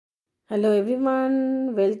Hello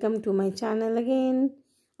everyone, welcome to my channel again.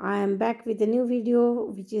 I am back with a new video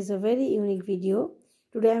which is a very unique video.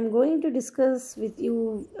 Today I am going to discuss with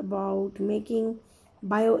you about making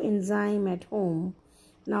bioenzyme at home.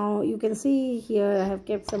 Now you can see here I have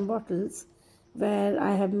kept some bottles where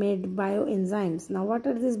I have made bioenzymes. Now what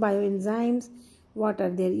are these bioenzymes? What are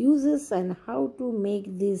their uses and how to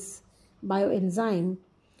make this bioenzyme?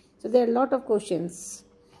 So there are a lot of questions.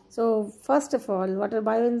 So first of all, what are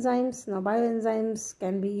bioenzymes? Now bioenzymes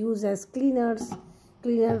can be used as cleaner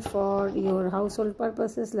for your household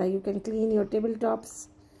purposes, like you can clean your tabletops,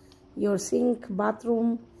 your sink,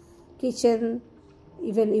 bathroom, kitchen.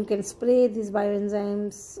 Even you can spray these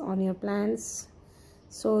bioenzymes on your plants.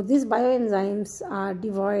 So these bioenzymes are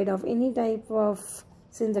devoid of any type of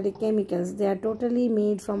synthetic chemicals. They are totally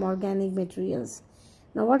made from organic materials.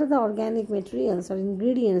 Now, what are the organic materials or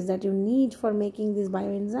ingredients that you need for making these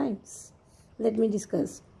bioenzymes? Let me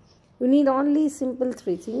discuss. You need only simple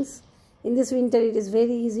three things. In this winter, it is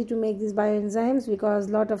very easy to make these bioenzymes because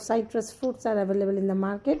a lot of citrus fruits are available in the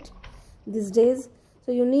market these days.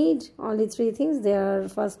 So you need only three things. There,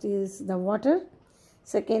 first is the water.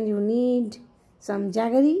 Second, you need some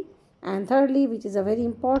jaggery. And thirdly, which is a very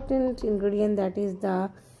important ingredient, that is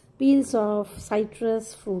the peels of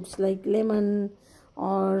citrus fruits like lemon,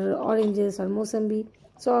 or oranges or mosambi.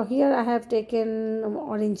 So here I have taken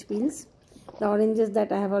orange peels, the oranges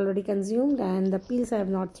that I have already consumed, and the peels I have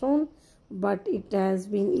not thrown, but it has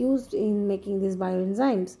been used in making these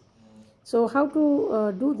bioenzymes. So how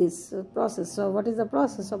to do this process? So what is the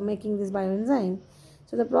process of making this bioenzyme?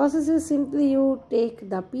 So the process is simply you take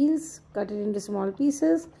the peels, cut it into small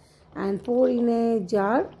pieces and pour in a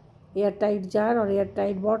jar, airtight jar or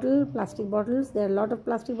airtight bottle, plastic bottles. There are a lot of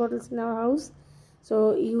plastic bottles in our house.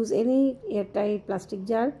 So use any airtight plastic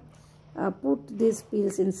jar, put these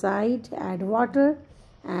peels inside, add water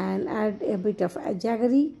and add a bit of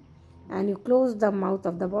jaggery, and you close the mouth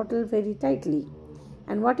of the bottle very tightly.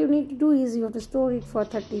 And what you need to do is you have to store it for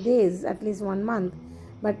 30 days, at least 1 month.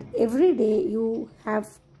 But every day you have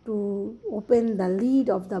to open the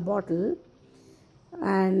lid of the bottle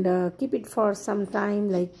and keep it for some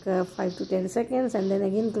time, like 5 to 10 seconds, and then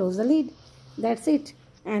again close the lid. That's it.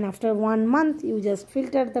 And after 1 month you just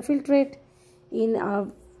filter the filtrate in a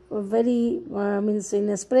very in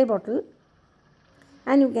a spray bottle,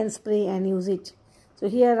 and you can spray and use it. So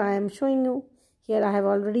here I am showing you. Here I have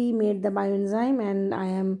already made the bioenzyme and I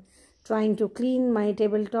am trying to clean my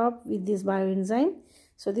tabletop with this bioenzyme.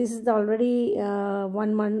 So this is the already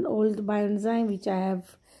 1 month old bioenzyme which I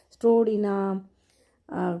have stored in a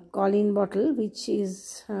Colleen bottle, which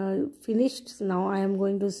is finished. Now I am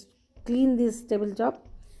going to clean this tabletop,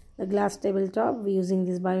 the glass tabletop, using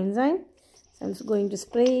this bioenzyme. So I'm going to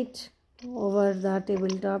spray it over the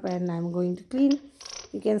tabletop and I'm going to clean.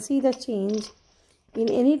 You can see the change. In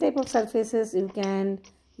any type of surfaces you can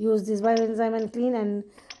use this bioenzyme and clean, and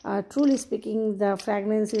truly speaking, the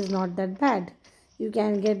fragrance is not that bad. You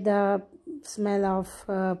can get the smell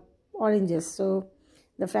of oranges, so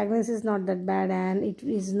the fragrance is not that bad, and it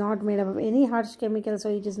is not made up of any harsh chemical, so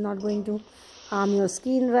it is not going to harm your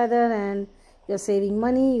skin. Rather, and you are saving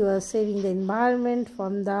money, you are saving the environment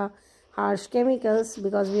from the harsh chemicals,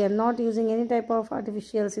 because we are not using any type of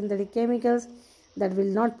artificial synthetic chemicals that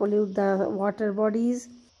will not pollute the water bodies.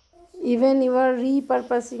 Even you are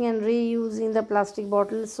repurposing and reusing the plastic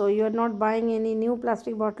bottles, so you are not buying any new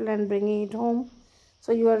plastic bottle and bringing it home.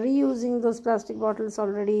 So you are reusing those plastic bottles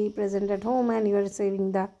already present at home, and you are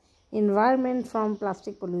saving the environment from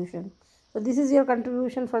plastic pollution. So this is your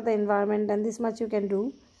contribution for the environment, and this much you can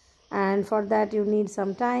do. And for that you need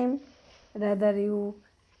some time. Rather you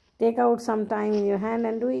take out some time in your hand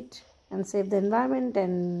and do it and save the environment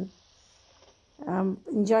and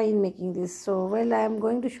enjoy in making this. So well, I am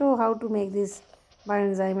going to show how to make this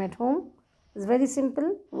bioenzyme at home. It's very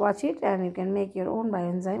simple. Watch it and you can make your own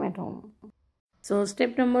bioenzyme at home. So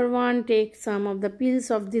step number 1, take some of the peels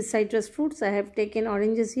of these citrus fruits. I have taken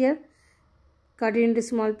oranges here, cut it into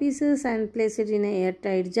small pieces and place it in an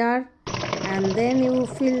airtight jar, and then you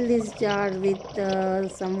fill this jar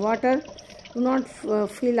with some water. Do not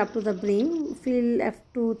fill up to the brim, fill up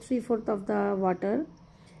to 3/4 of the water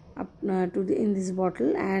up in this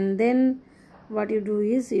bottle, and then what you do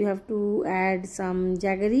is you have to add some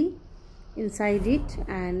jaggery inside it,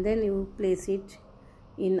 and then you place it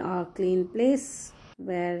in a clean place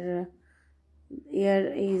where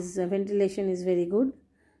ventilation is very good.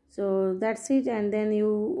 So that's it, and then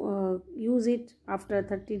you use it after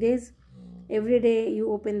 30 days. Every day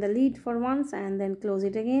you open the lid for once and then close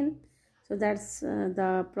it again. So that's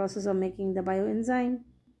the process of making the bioenzyme.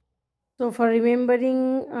 So for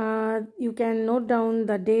remembering, you can note down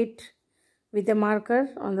the date with a marker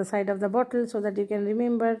on the side of the bottle so that you can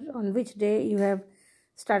remember on which day you have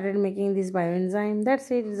started making this bioenzyme.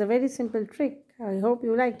 That's it. It's a very simple trick. I hope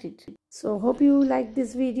you liked it. So hope you liked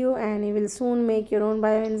this video, and you will soon make your own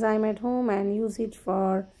bioenzyme at home and use it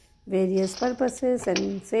for various purposes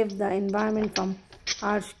and save the environment from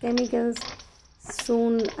harsh chemicals.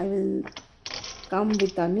 Soon I will come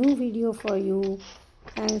with a new video for you.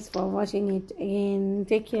 Thanks for watching it again.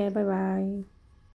 Take care. Bye bye.